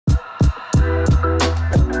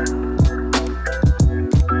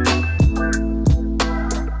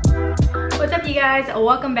guys,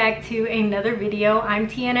 welcome back to another video. I'm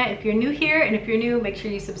Tiana. If you're new here, and if you're new, make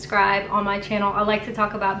sure you subscribe on my channel. I like to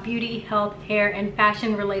talk about beauty, health, hair, and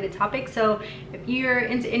fashion related topics. So if you're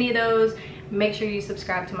into any of those, make sure you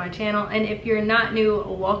subscribe to my channel. And if you're not new,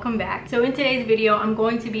 welcome back. So in today's video, I'm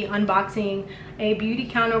going to be unboxing a beauty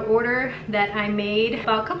counter order that I made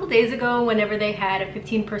about a couple days ago whenever they had a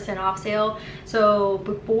 15% off sale. So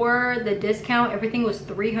before the discount, everything was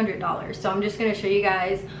 $300. So I'm just gonna show you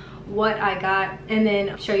guys what I got and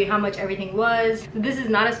then show you how much everything was. This is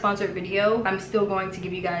not a sponsored video. I'm still going to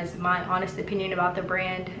give you guys my honest opinion about the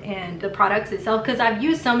brand and the products itself, because I've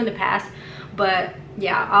used some in the past, but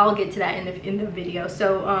yeah, I'll get to that in the video.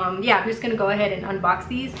 So yeah, I'm just gonna go ahead and unbox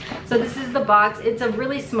these. So this is the box. It's a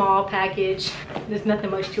really small package. There's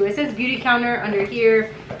nothing much to it. It says beauty counter under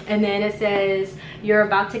here, and then it says you're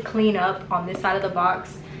about to clean up on this side of the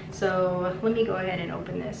box. So let me go ahead and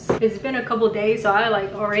open this. It's been a couple days, so I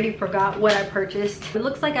like already forgot what I purchased. It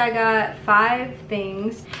looks like I got 5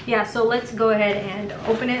 things. Yeah, so let's go ahead and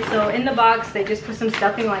open it. So in the box, they just put some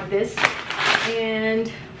stuffing like this,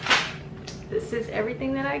 and this is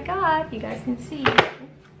everything that I got. You guys can see.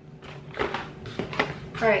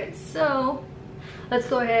 All right, so let's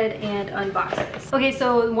go ahead and unbox this. Okay,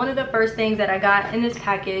 so one of the first things that I got in this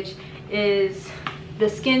package is the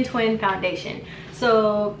Skin Twin foundation.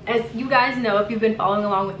 So as you guys know, if you've been following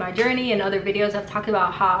along with my journey and other videos, I've talked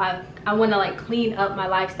about how I want to like clean up my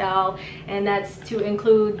lifestyle, and that's to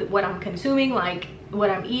include what I'm consuming, like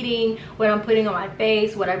what I'm eating, what I'm putting on my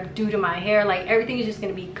face, what I do to my hair. Like everything is just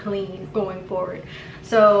going to be clean going forward.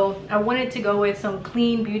 So I wanted to go with some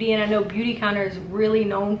clean beauty, and I know Beauty Counter is really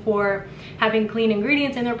known for having clean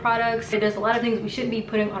ingredients in their products. There's a lot of things we shouldn't be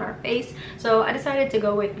putting on our face, so I decided to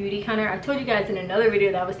go with Beauty Counter. I told you guys in another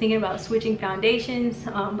video that I was thinking about switching foundations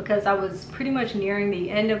because I was pretty much nearing the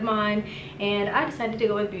end of mine, and I decided to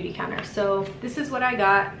go with Beauty Counter. So this is what I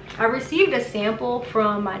got. I received a sample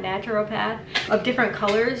from my naturopath of different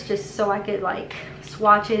colors just so I could like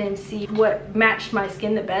swatch it and see what matched my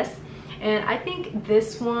skin the best. And I think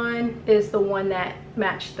this one is the one that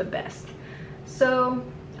matched the best. So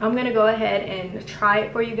I'm gonna go ahead and try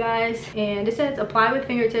it for you guys. And it says apply with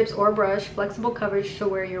fingertips or brush, flexible coverage to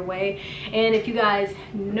wear your way. And if you guys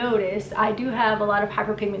noticed, I do have a lot of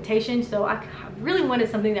hyperpigmentation, so I really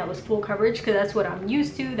wanted something that was full coverage because that's what I'm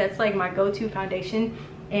used to. That's like my go-to foundation.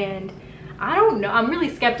 And I don't know, I'm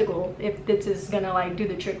really skeptical if this is gonna like do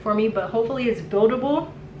the trick for me, but hopefully it's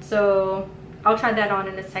buildable. So I'll try that on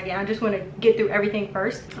in a second. I just want to get through everything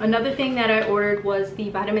first. Another thing that I ordered was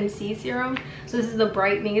the vitamin C serum. So this is the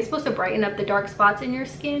brightening. It's supposed to brighten up the dark spots in your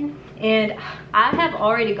skin. And I have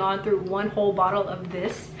already gone through one whole bottle of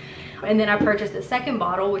this. And then I purchased a second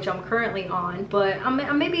bottle, which I'm currently on. But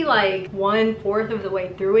I'm maybe like 1/4 of the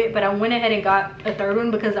way through it. But I went ahead and got a third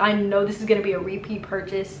one because I know this is going to be a repeat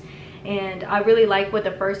purchase. And I really like what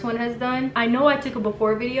the first one has done. I know I took a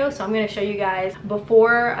before video, so I'm going to show you guys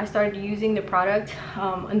before I started using the product.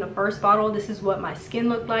 In the first bottle, this is what my skin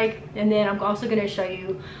looked like, and then I'm also going to show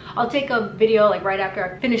you, I'll take a video like right after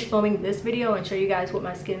I finish filming this video and show you guys what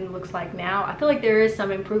my skin looks like now. I feel like there is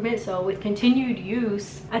some improvement, so with continued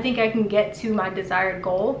use, I think I can get to my desired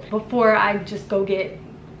goal before I just go get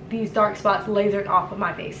these dark spots lasered off of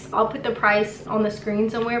my face. I'll put the price on the screen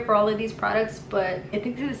somewhere for all of these products, but I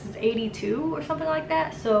think this is $82 or something like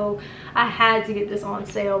that. So I had to get this on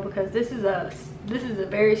sale because this is a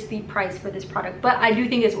very steep price for this product, but I do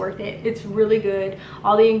think it's worth it. It's really good.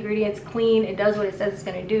 All the ingredients clean. It does what it says it's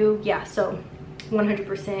gonna do. Yeah, so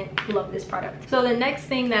 100% love this product. So the next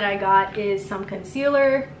thing that I got is some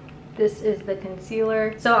concealer. This is the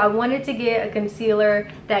concealer. So I wanted to get a concealer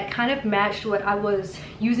that kind of matched what I was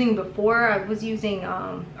using before. I was using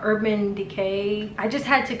Urban Decay. I just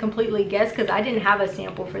had to completely guess because I didn't have a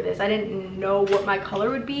sample for this. I didn't know what my color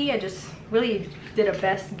would be. I just really did a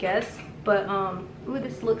best guess. But ooh,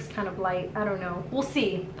 this looks kind of light. I don't know. We'll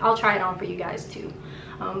see. I'll try it on for you guys too.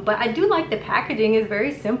 But I do like the packaging. It's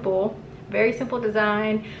very simple. Very simple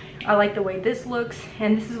design. I like the way this looks,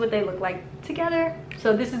 and this is what they look like together.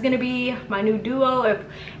 So this is gonna be my new duo if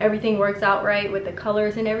everything works out right with the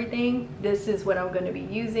colors and everything. This is what I'm gonna be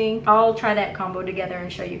using. I'll try that combo together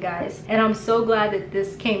and show you guys. And I'm so glad that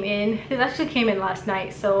this came in. This actually came in last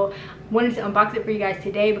night, so wanted to unbox it for you guys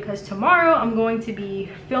today because tomorrow I'm going to be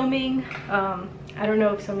filming. I don't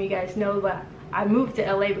know if some of you guys know, but I moved to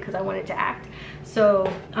LA because I wanted to act.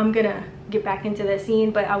 So I'm gonna get back into the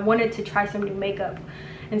scene, but I wanted to try some new makeup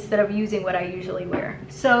instead of using what I usually wear.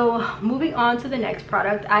 So moving on to the next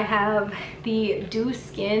product, I have the Dew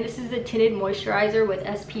Skin. This is the Tinted Moisturizer with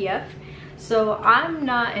SPF. So I'm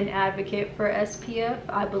not an advocate for SPF.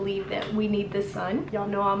 I believe that we need the sun. Y'all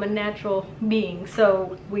know I'm a natural being,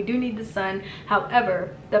 so we do need the sun.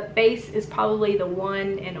 However, the face is probably the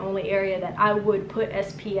one and only area that I would put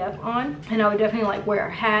SPF on, and I would definitely like wear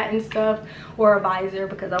a hat and stuff or a visor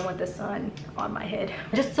because I want the sun on my head,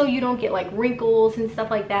 just so you don't get like wrinkles and stuff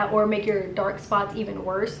like that, or make your dark spots even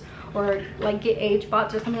worse, or like get age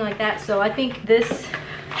spots or something like that. So I think this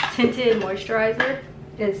tinted moisturizer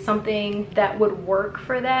is something that would work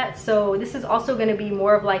for that. So this is also going to be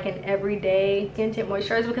more of like an everyday skin tint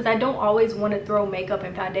moisturizer, because I don't always want to throw makeup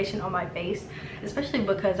and foundation on my face, especially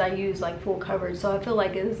because I use like full coverage, so I feel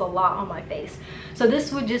like it is a lot on my face. So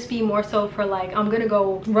this would just be more so for like, I'm gonna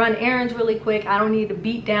go run errands really quick, I don't need to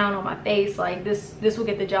beat down on my face, like this will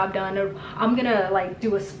get the job done. Or I'm gonna like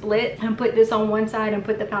do a split and put this on one side and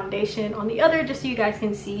put the foundation on the other, just so you guys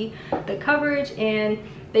can see the coverage. And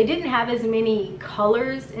they didn't have as many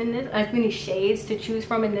colors in this, as many shades to choose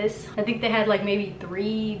from in this. I think they had like maybe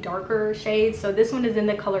 3 darker shades. So this one is in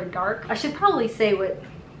the color dark. I should probably say what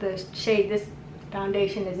the shade this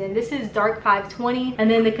foundation is in. This is dark 520, and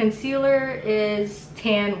then the concealer is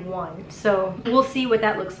tan 1. So we'll see what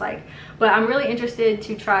that looks like. But I'm really interested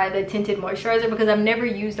to try the tinted moisturizer because I've never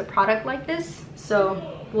used a product like this.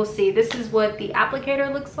 So we'll see. This is what the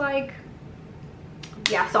applicator looks like.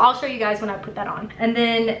 Yeah, so I'll show you guys when I put that on. And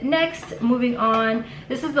then next, moving on,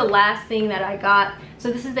 this is the last thing that I got.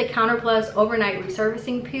 So this is the Counter Plus Overnight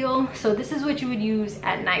Resurfacing Peel. So this is what you would use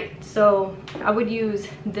at night. So I would use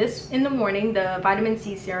this in the morning, the Vitamin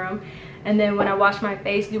C Serum. And then when I wash my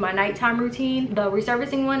face, do my nighttime routine, the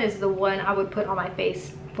resurfacing one is the one I would put on my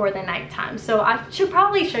face for the nighttime. So I should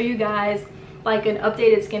probably show you guys like an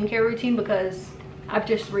updated skincare routine, because I've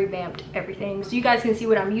just revamped everything so you guys can see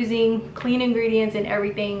what I'm using, clean ingredients and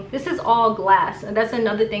everything. This is all glass, and that's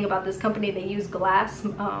another thing about this company. They use glass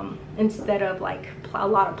instead of like a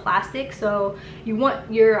lot of plastic. So you want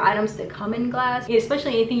your items to come in glass,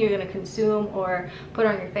 especially anything you're going to consume or put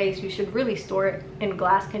on your face. You should really store it in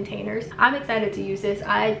glass containers. I'm excited to use this.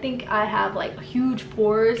 I think I have like huge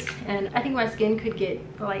pores, and I think my skin could get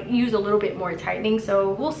like use a little bit more tightening.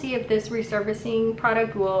 So we'll see if this resurfacing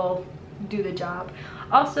product will do the job.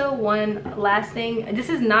 Also, one last thing, this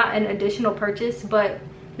is not an additional purchase, but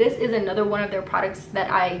this is another one of their products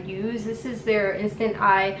that I use. This is their Instant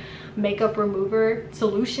Eye Makeup Remover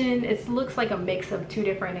Solution. It looks like a mix of 2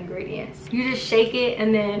 different ingredients. You just shake it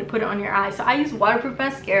and then put it on your eye. So I use waterproof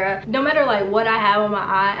mascara. No matter like what I have on my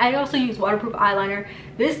eye, I also use waterproof eyeliner.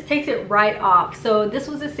 This takes it right off. So this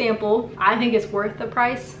was a sample. I think it's worth the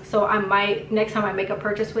price. So I might, next time I make a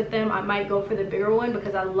purchase with them, I might go for the bigger one,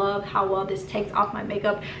 because I love how well this takes off my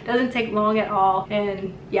makeup. Doesn't take long at all,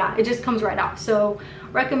 and yeah, it just comes right off. So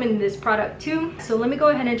recommend this product too. So let me go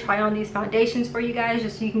ahead and try on these foundations for you guys,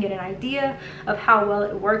 just so you can get an idea of how well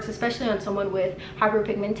it works, especially on someone with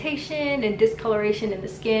hyperpigmentation and discoloration in the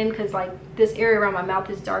skin, because like this area around my mouth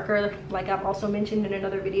is darker, like I've also mentioned in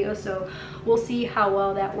another video. So we'll see how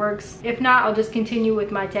well that works. If not, I'll just continue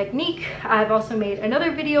with my technique. I've also made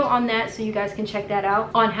another video on that, so you guys can check that out,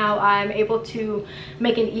 on how I'm able to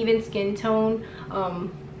make an even skin tone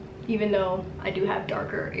even though I do have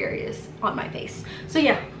darker areas on my face. So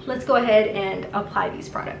yeah, let's go ahead and apply these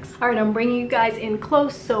products. All right, I'm bringing you guys in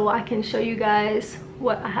close so I can show you guys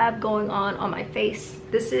what I have going on my face.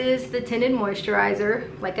 This is the Tinted Moisturizer,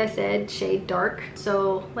 like I said, shade dark.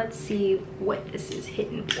 So let's see what this is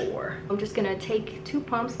hitting for. I'm just gonna take 2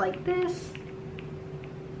 pumps like this.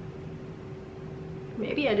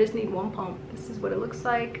 Maybe I just need 1 pump. This is what it looks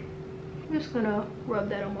like. I'm just gonna rub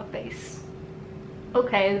that on my face.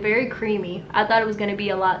 Okay, it's very creamy. I thought it was gonna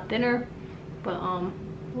be a lot thinner, but oh,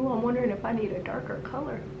 I'm wondering if I need a darker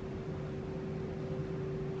color.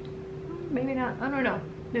 Maybe not, I don't know.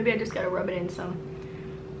 Maybe I just gotta rub it in some.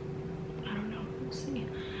 I don't know, we'll see.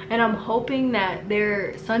 And I'm hoping that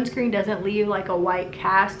their sunscreen doesn't leave like a white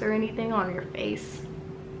cast or anything on your face.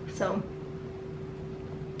 So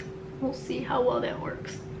we'll see how well that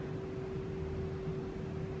works.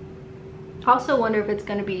 I also wonder if it's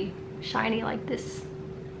gonna be shiny like this.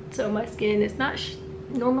 So my skin is not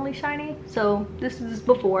normally shiny. So this is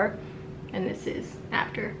before and this is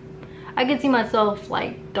after. I can see myself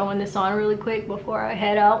like throwing this on really quick before I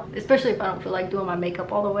head out, especially if I don't feel like doing my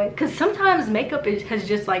makeup all the way, because sometimes makeup has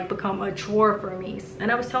just like become a chore for me.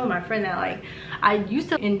 And I was telling my friend that like I used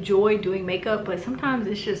to enjoy doing makeup, but sometimes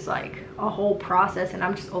it's just like a whole process and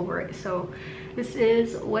I'm just over it. So this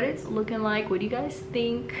is what it's looking like. What do you guys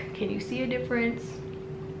think? Can you see a difference?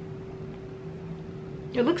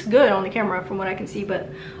 It looks good on the camera from what I can see, but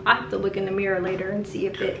I have to look in the mirror later and see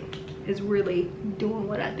if it is really doing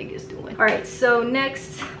what I think it's doing. All right, so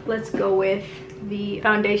next let's go with the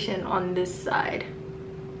foundation on this side.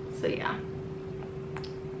 So yeah.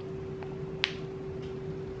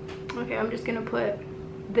 Okay, I'm just gonna put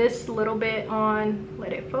this little bit on,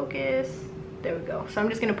 let it focus. There we go. So I'm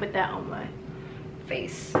just gonna put that on my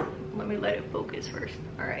face. Let me let it focus first.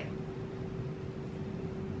 All right.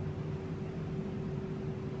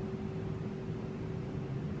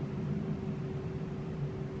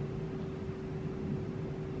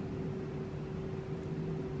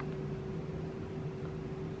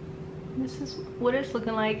 This is what it's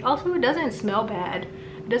looking like. Also, it doesn't smell bad.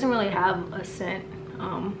 It doesn't really have a scent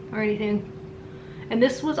or anything. And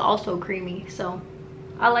this was also creamy, so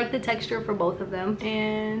I like the texture for both of them.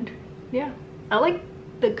 And yeah, I like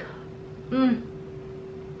the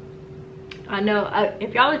I know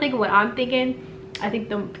if y'all are thinking what I'm thinking, I think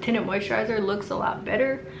the Tinted Moisturizer looks a lot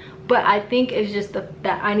better, but I think it's just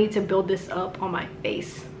that I need to build this up on my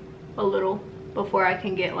face a little before I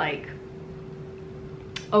can get like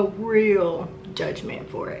a real judgment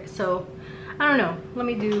for it. So I don't know, let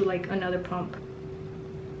me do like another pump.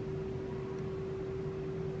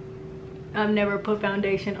 I've never put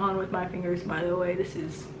foundation on with my fingers, by the way. This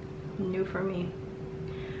is new for me.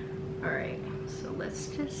 All right, so let's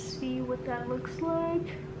just see what that looks like.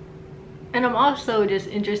 And I'm also just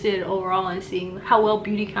interested overall in seeing how well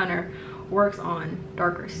Beauty Counter works on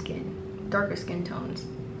darker skin tones.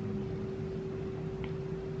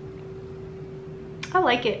 I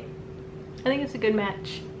like it. I think it's a good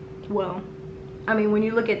match. Well, I mean, when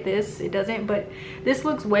you look at this, it doesn't, but this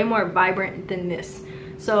looks way more vibrant than this.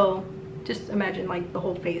 So just imagine like the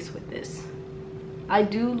whole face with this. I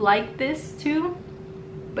do like this too,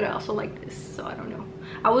 but I also like this, so I don't know.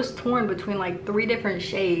 I was torn between like 3 different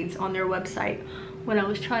shades on their website when I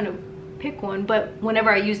was trying to pick one, but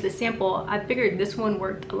whenever I used the sample, I figured this one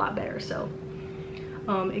worked a lot better. So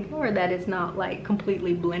ignore that it's not like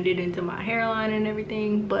completely blended into my hairline and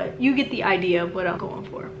everything, but you get the idea of what I'm going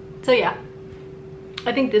for. So yeah,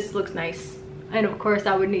 I think this looks nice, and of course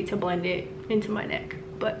I would need to blend it into my neck,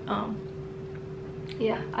 but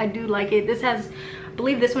yeah, I do like it. This has, I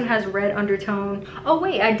believe this one has red undertone. Oh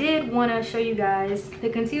wait, I did want to show you guys the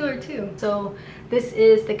concealer too. So this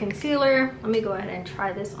is the concealer. Let me go ahead and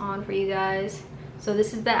try this on for you guys. So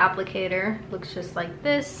this is the applicator, looks just like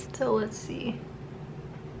this. So let's see.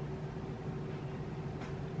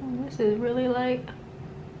 This is really light,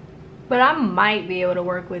 but I might be able to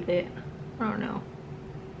work with it. I don't know,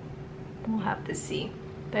 we'll have to see.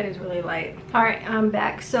 That is really light. All right, I'm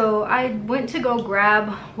back. So I went to go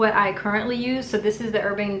grab what I currently use. So this is the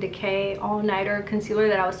Urban Decay All Nighter Concealer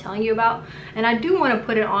that I was telling you about, and I do want to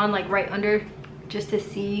put it on like right under just to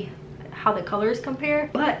see how the colors compare,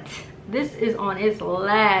 but this is on its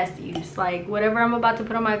last use. Like whatever I'm about to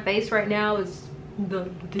put on my face right now is the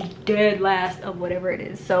dead last of whatever it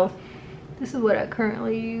is. So this is what I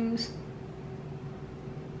currently use.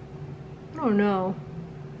 I don't know,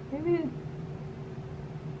 maybe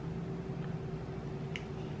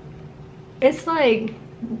it's like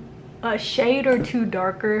a shade or 2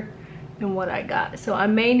 darker than what I got. So I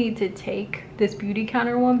may need to take this Beauty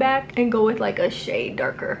Counter one back and go with like a shade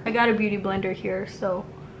darker. I got a beauty blender here, so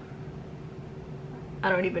I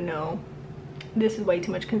don't even know. This is way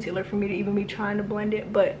too much concealer for me to even be trying to blend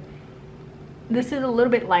it, but this is a little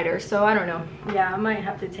bit lighter, so I don't know. Yeah, I might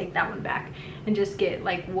have to take that one back and just get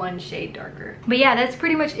like 1 shade darker. But yeah, that's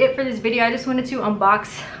pretty much it for this video. I just wanted to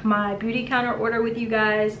unbox my Beauty Counter order with you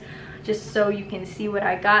guys, just so you can see what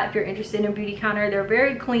I got. If you're interested in Beauty Counter, they're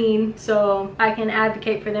very clean, so I can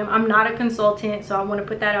advocate for them. I'm not a consultant, so I want to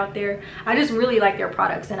put that out there. I just really like their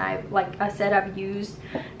products, and like I said, I've used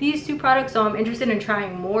these 2 products, so I'm interested in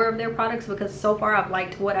trying more of their products because so far I've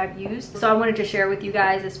liked what I've used. So I wanted to share with you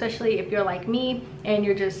guys, especially if you're like me and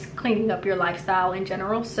you're just cleaning up your lifestyle in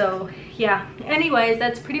general. So yeah, anyways,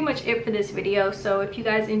 that's pretty much it for this video. So if you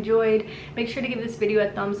guys enjoyed, make sure to give this video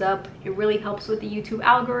a thumbs up. It really helps with the YouTube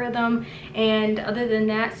algorithm. And other than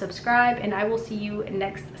that, subscribe, and I will see you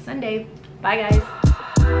next Sunday. Bye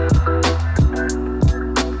guys.